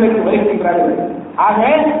எண்ணம் அவர்களுக்கு வருகின்றது. ஆக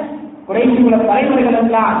குறைஷியுள்ள தலைவர்கள்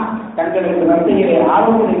எல்லாம் தங்களுக்கு மத்தியிலே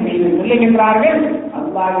ஆலோசனை செய்து சொல்லுகின்றார்கள்,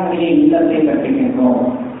 அல்லாஹ்வுடைய இல்லத்தை கட்டுகின்றோம்,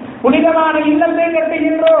 புனிதமான இல்லத்தை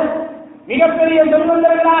கட்டுகின்றோம். மிகப்பெரிய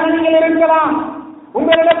செல்வந்தர்களாக நீங்கள் இருக்கலாம்,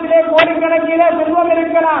 உங்களிடத்திலே கோடிக்கணக்கிலே செல்வம்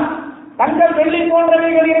இருக்கலாம், தங்கள் வெள்ளி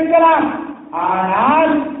போன்றவைகள் இருக்கலாம்.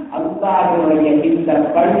 ஆனால் அல்லாஹ்வுடைய இந்த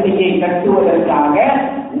பள்ளியை கட்டுவதற்காக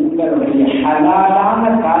உங்களுடைய ஹலாலான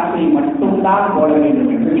காசை மட்டும்தான் போட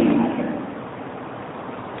வேண்டும் என்று சொன்னார்கள்.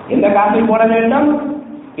 எந்த காசை போட வேண்டும்,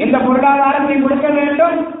 எந்த பொருளாதாரத்தை கொடுக்க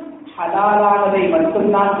வேண்டும், ஹலாலானதை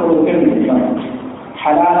மட்டும்தான் கொடுக்க வேண்டும்.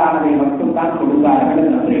 ஹலாலானதை மட்டும்தான்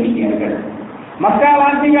கொடுத்தார்கள் நபிகள்.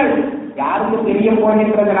 மக்காவாசிகள் யாருக்கு தெரிய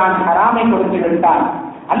போகின்றது, நான் ஹராமை கொடுத்து விட்டால்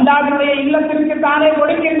அல்லாஹ்வுடைய இல்லத்திற்கு தானே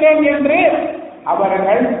கொடுக்கின்றேன் என்று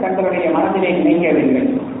அவர்கள் தங்களுடைய மனதிலே நினைக்கவில்லை.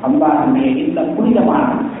 அல்லாஹ்வுடைய இல்லம் புனிதமான,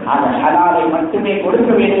 அந்த ஹலாலை மட்டுமே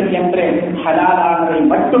கொடுக்க வேண்டும் என்று ஹலாலானதை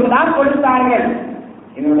மட்டும்தான் கொடுத்தார்கள்.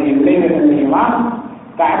 என்னுடைய விளைவு தெரியுமா,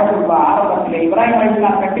 காபத்துல்லா ஆரம்பத்திலே இப்ராஹிம்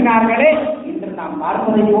அலைஹிஸ்ஸலாம் கட்டினார்களே, இன்று நாம்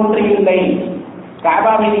பார்ப்பதை போன்று இல்லை.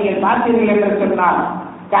 காபாவை நீங்கள் பார்த்தீர்கள் என்று சொன்னால்,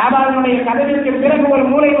 காபாவினுடைய கதவிற்கு பிறகு ஒரு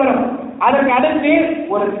மூலை வரும், அதற்கு அடுத்து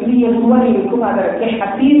ஒரு சிறிய சுவர் இருக்கும், அதற்கு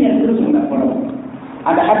ஹதீம் என்று சொல்லப்படும்.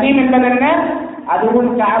 அந்த ஹதீம் என்பது என்ன?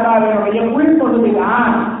 அதுவும் காபாவினுடைய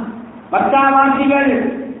உள்பகுதிதான். மக்காவாசிகள்,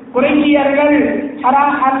 குறைஷியர்கள்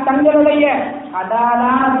தங்களுடைய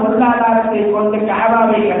ஹலாலான பொருளாதாரத்தை கொண்டு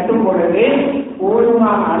காபாவை கட்டும் பொழுது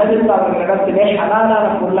போதுமான அளவிற்கு அவர்களிடத்திலே ஹலாலான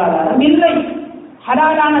பொருளாதாரம் இல்லை,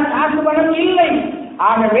 ஹலாலான காசு பணம் இல்லை.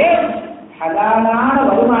 ஆகவே ஹலாலான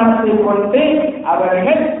வருமானத்தை கொண்டு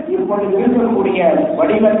அவர்கள் இப்பொழுது இருக்கக்கூடிய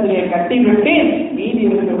வடிவத்திலே கட்டிவிட்டு மீதி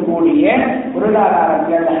இருக்கக்கூடிய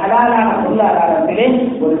பொருளாதாரத்தில், அந்த ஹலாலான பொருளாதாரத்திலே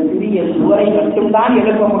ஒரு சிறிய சுவரை மட்டும்தான்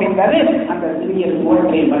எழுப்ப முடிந்தது. அந்த சிறிய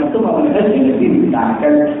சுவரை மட்டும் அவர்கள் எழுப்பி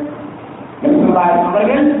விட்டார்கள்.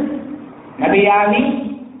 அவர்கள் நபியாகி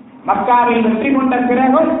மக்காவில் வெற்றி கொண்ட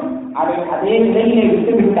பிறகும் அதை அதே நிலையிலே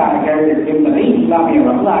விட்டுவிட்டார்கள் என்பதை இஸ்லாமிய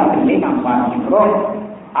வரலாற்றிலே நாம் பார்க்கின்றோம்.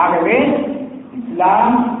 ஆகவே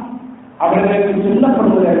இஸ்லாம் அவர்களுக்கு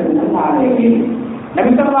சொல்லப்படுவதற்கு முன்னாலேயே,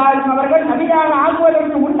 நபி ஸல்லல்லாஹு அலைஹி அவர்கள் நபியாக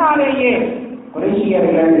ஆகுவதற்கு முன்னாலேயே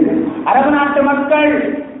குறைஷியர்கள், அரபு நாட்டு மக்கள்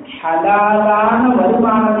ஹலாலான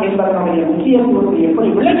வருமானம் என்பதனுடைய முக்கியத்துவத்தை எப்படி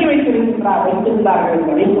விளக்கி வைத்திருந்தார்கள்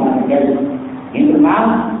என்பதை பாருங்கள். இன்று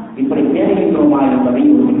நாம் இப்படி தேடுகின்றோமா என்பதை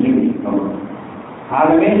யோசிக்கின்றோம்.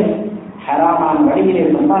 ஆகவே ஹராமான வழியிலே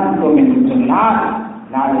சம்பாதித்தோம் என்று சொன்னால்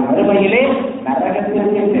நாளை மறுமையிலே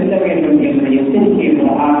நரகத்திற்கு செல்ல வேண்டும் என்ற எச்சரிக்கை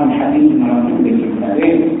நமக்கு கிடைக்கின்றது.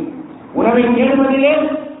 உணவை தேடுவதிலே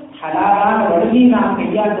ஹலாலான வழியை நாம்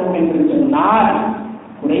கையாண்டோம் என்று சொன்னால்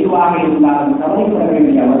குறைவாக இருந்தாலும் கவலைப்பட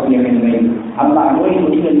வேண்டிய அவசியம் இல்லை. அல்லாஹ் நோய்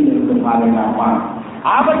நொடிகளில் இருந்து பாதுகாப்பான்,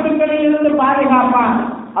 ஆபத்துகளில் இருந்து பாதுகாப்பான்.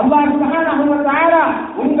 அல்லாஹ் சுப்ஹானஹு வ தஆலா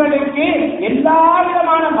உங்களுக்கு எல்லா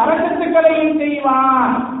விதமான பரக்கத்துக்களையும்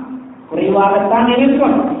செய்வான். குறைவாகத்தான்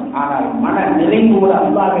இருக்கும், ஆனால் மன நிறைவோடு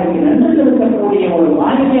அல்லாஹ்விற்கு நன்றி செலுத்தக்கூடிய ஒரு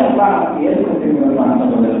வாழ்க்கை அல்லாஹ்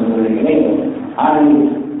ஏற்படுத்துகிறே. அது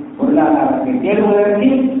பொருளாதாரத்தை தேடுவதற்கு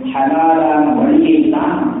ஹலாலான வழியை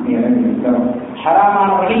தான் இறங்கியிருக்கிறோம். ஹராமான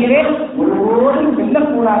வழியிலே ஒருபோதும்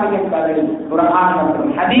செல்லக்கூடாது என்பதை குர்ஆன்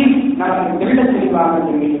மற்றும் ஹதீஸ் நமக்கு தெள்ளத் தெளிவாக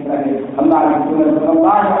சொல்கின்றது. அல்லாஹ்வின் தூதர்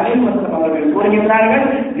ஸல்லல்லாஹு அலைஹி வஸல்லம் அவர்கள் கூறுகின்றார்கள்,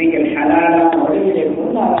 நீங்கள் ஹலாலான வழியிலே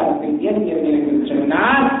பொருளாதாரத்தை தேர்ந்தெடுங்கள் என்று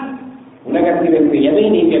சொன்னால் உலகத்திலிருந்து எதை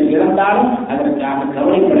நீங்கள் இழந்தாலும் அதற்காக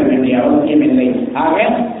கவலைப்பட வேண்டிய அவசியம் இல்லை. ஆக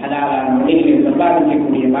ஹலாலான வழியிலே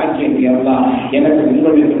சம்பாதிக்கக்கூடிய பாக்கியத்தை அல்லாஹ் எனக்கு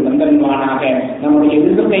உங்களுக்கு தந்தல்வானாக. நம்முடைய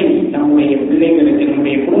ரிஸ்கை நம்முடைய பிள்ளைகளுக்கு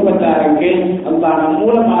நம்முடைய குடும்பத்தாருக்கு அல்லாஹ் நம்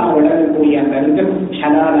மூலமாக வழங்கக்கூடிய அந்த ரிஸ்க்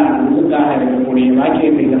ஹலாலான ரிஸ்காக இருக்கக்கூடிய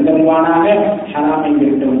பாக்கியத்தை தந்தல்வானாக. ஹராமை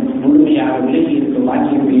விட்டும் முழுமையாக விலகி இருக்கும்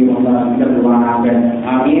பாக்கியத்தையும் அல்லாஹ் தந்தல்வானாக.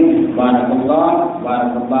 ஆமீன். பாரக்கல்லாஹ்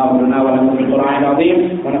பாரக்கல்லாஹு லனா வ லக்கும் பில் குர்ஆனில் அஸீம்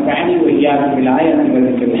வ நஃபஅனி வ இய்யாக்கும் பில் ஆயாத்தி வ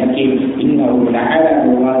ذிக்ரில் ஹக்கீம். இன்னஹு லஅலா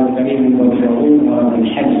ஜவாதுல் கரீம் வ ரஹூம் வ ரப்பல்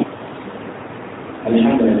ஹலீம்.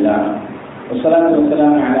 அல்ஹம்துலில்லாஹ் வஸ்ஸலாத்து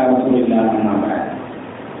வஸ்ஸலாமு அலா ரசூலில்லாஹ் அம்மா பஅத்.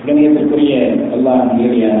 கண்ணியத்திற்குரிய அல்லாஹ்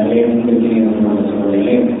நல்லடியார்களே, உங்களுக்கு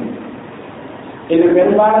சொல்வதில்லை, இது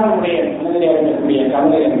பெரும்பாலும் நம்முடைய மனதில் இருக்கக்கூடிய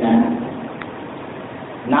கவலை என்ன?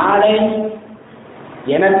 நாளை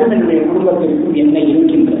எனக்கும் என்னுடைய குடும்பத்திற்கும் என்ன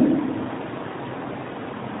இருக்கின்றது?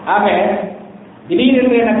 ஆக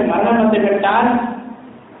திடீரென்று எனக்கு மரணம் வந்துவிட்டால்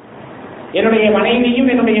என்னுடைய மனைவியும்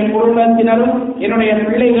என்னுடைய குடும்பத்தினரும் என்னுடைய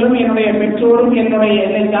பிள்ளைகளும் என்னுடைய பெற்றோரும் என்னுடைய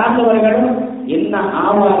என்னை சார்ந்தவர்களும் என்ன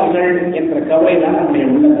ஆவார்கள் என்ற கவலை தான் நம்முடைய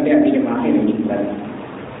உள்ளத்திலே அதிகமாக இருக்கின்றது.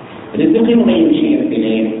 ரிஸ்கினுடைய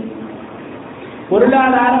விஷயத்திலே,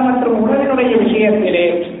 பொருளாதாரம் மற்றும் உணவினுடைய விஷயத்திலே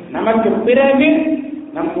நமக்கு பிறகு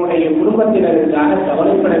நம்முடைய குடும்பத்தினருக்காக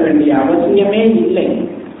கவலைப்பட வேண்டிய அவசியமே இல்லை.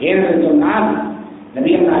 ஏனென்று சொன்னால்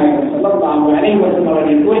நபிகள் நாயகம் ஸல்லல்லாஹு அலைஹி வஸல்லம்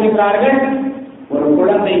அவர்கள் கூறுகிறார்கள், ஒரு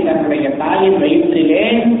குழந்தை தன்னுடைய தாயின் வயிற்றிலே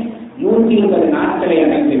 120 நாட்களை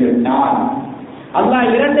அடைந்து விட்டார். அல்லாஹ்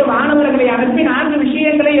 2 மாணவர்களை அனுப்பி 4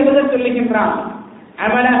 விஷயங்களை எழுத சொல்லுகின்றான்.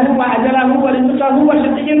 அமலஹு வ அஜலஹு வ ரிஸ்கஹு வ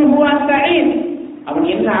ஷக்யுஹு வ ஸஈத். அவன்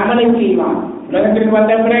என்ன அமலை செய்வான், உலகத்திற்கு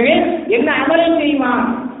வந்த பிறகு என்ன அமலை செய்வான்,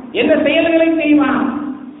 என்ன செயல்களை செய்வான்,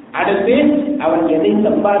 அடுத்து அவன் எதை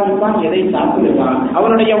சம்பாதிப்பான், எதை சாப்பிடுவான்,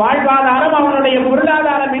 அவனுடைய வாழ்வாதாரம், அவனுடைய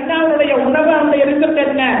பொருளாதாரம் என்ன, அவனுடைய உணவு, அவனுடைய ரிஸ்க்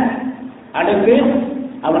என்ன, அடுத்து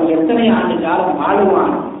அவன் எத்தனை ஆண்டு காலம்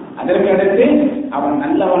வாழுவான், அதற்கு அடுத்து அவன்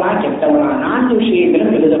நல்லவனா கெட்டவனா, 4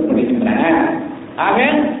 விஷயங்களும் எழுதப்படுகின்றன. ஆக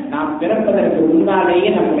நாம் பிறப்பதற்கு முன்னாலேயே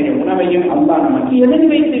நம்முடைய உணவையும் அல்லாஹ் நமக்கு எழுதி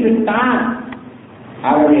வைத்து விட்டான்.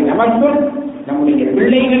 ஆகவே நமக்கும் நம்முடைய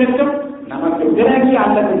பிள்ளைகளுக்கும் நமக்கு பிறகு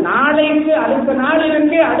அல்லது நாளைக்கு, அடுத்த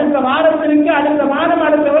நாளிற்கு, அடுத்த வாரத்திற்கு, அடுத்த மாதம்,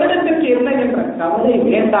 அடுத்த வருடத்திற்கு என்ன என்ற கவலை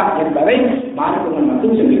வேண்டாம் என்பதை மார்க்கம்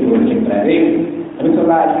மட்டும் சொல்லிக் கொடுக்கின்றது.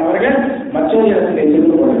 அவர்கள் மற்றொரு இடத்திலே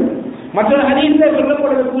சொல்லும்போது, மற்றொரு ஹதீஸிலே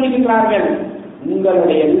சொல்லப்படுவது கூறுகின்றார்கள்,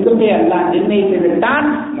 உங்களுடைய ரிஸ்கை அல்லாஹ் நிர்ணயித்து விட்டான்,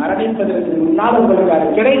 மரணிப்பதற்கு முன்னால் உங்களுக்கு அது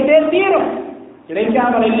கிடைத்தே தீரும்,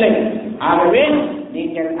 கிடைக்காமல் இல்லை. ஆகவே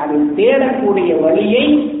நீங்கள் அதை தேடக்கூடிய வழியை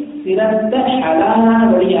சிறந்த ஹலாலான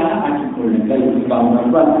வழியாக ஆக்கிக் கொள்ளுங்கள்.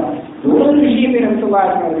 ஒரு விஷயத்தை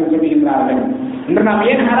சொல்லுகின்றார்கள், இன்று நாம்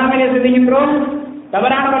ஏன் ஹராமிலே செய்கின்றோம்?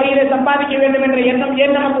 தவறான வழியிலே சம்பாதிக்க வேண்டும் என்ற எண்ணம்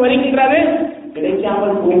ஏன் நமக்கு வருகின்றது?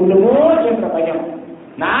 கிடைக்காமல் போய்விடுமோ என்ற பயம்.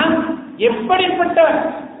 நாம் எப்படிப்பட்ட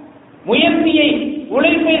முயற்சியை,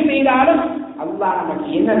 உழைப்பை செய்தாலும் அல்லாஹ் நமக்கு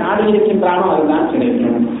என்ன நாடி இருக்கின்றானோ அதுதான்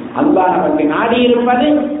கிடைக்கும். அல்லாஹ் நமக்கு நாடி இருப்பது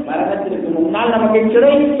மரணத்திற்கு முன்னால் நமக்கு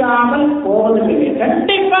கிடைக்காமல் போவதில்லை,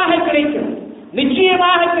 கண்டிப்பாக கிடைக்கும்,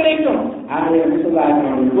 நிச்சயமாக கிடைக்கும். ஆகவே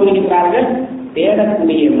கூறுகின்றார்கள்,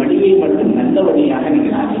 தேடக்கூடிய வழியை மட்டும் நல்ல வழியாக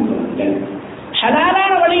நீங்கள் ஆக்கிக் கொள்ளுங்கள்.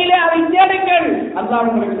 ஹலாலான வழியிலே அதை தேடுங்கள், அல்லாஹ்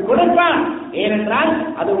உங்களுக்கு கொடுப்பான். ஏனென்றால்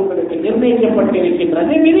அது உங்களுக்கு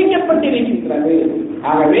நிர்ணயிக்கப்பட்டிருக்கின்றது, விதிக்கப்பட்டிருக்கின்றது.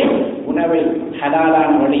 ஆகவே உணவை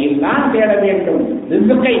ஹலாலான வழியில் தான் தேட வேண்டும்,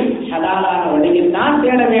 ரிஸ்கை ஹலாலான வழியில் தான்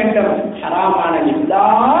தேட வேண்டும். ஹராமான எல்லா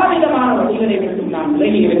விதமான வழிகளை விட்டு நாம்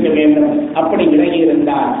விலகி இருக்க வேண்டும். அப்படி விலகி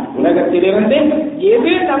இருந்தால் உலகத்திலிருந்து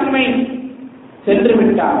எது நம்மை சென்று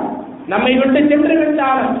விட்டால், நம்மை விட்டு சென்று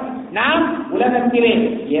விட்டாலும், நாம் உலகத்திலே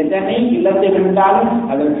எதனை இழந்து விட்டாலும்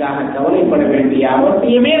அதற்காக கவலைப்பட வேண்டிய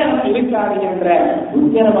அவசியமே நமக்கு இருக்காது என்ற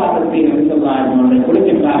உத்தரவாதத்தை அவர்கள்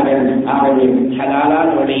கொடுக்கின்றார்கள். ஆகவே ஹலாலான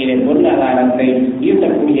வழியிலே பொருளாதாரத்தை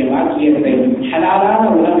ஈட்டக்கூடிய வாக்கியத்தை, ஹலாலான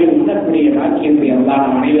உணவில் உண்ணக்கூடிய வாக்கியத்தை அல்லாஹ்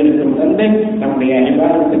நம் அனைவருக்கும் தந்து நம்முடைய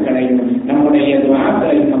இபாதத்துக்களையும் நம்முடைய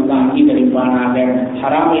துஆக்களையும் அல்லாஹ் அங்கீகரிப்பானாக.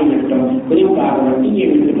 ஹராமை விட்டும் குறிப்பாக வட்டியை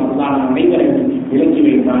விட்டும் அல்லாஹ் நம் அனைவரையும் விலக்கி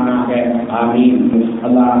வைப்பானாக. ஆமீன்.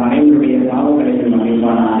 அல்லாஹ் அனைவருடைய பாவங்களையும்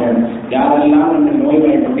மன்னிப்பானாக. யாரெல்லாம் அந்த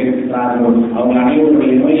நோய்வாய்ப்பட்டிருக்கிறார்களோ அவங்க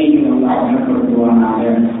அனைவருடைய நோயையும் அல்லாஹ் குணப்படுத்துவானாக.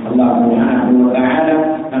 அல்லாஹ்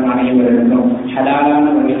நம் அனைவருக்கும் ஹலாலான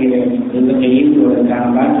வழியிலே ரிஸ்கை ஈட்டுவதற்கான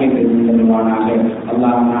பாக்கியத்தை தருவானாக.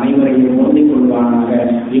 அல்லாஹ் அனைவரையும் பொருந்திக் கொள்வானாக.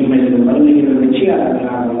 இம்மையில் வறுமையில்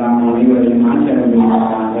வெற்றியாளர்களாக அல்லாஹ் அனைவரையும்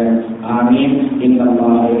ஆக்கிரமிப்பானாக. ஆமீன்.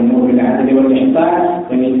 இன்னல்லாஹ் யஅமுரு பில் அத்லி வல் இஹ்சான்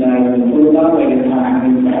வ ஈதாஇ ذي القربى وينهى عن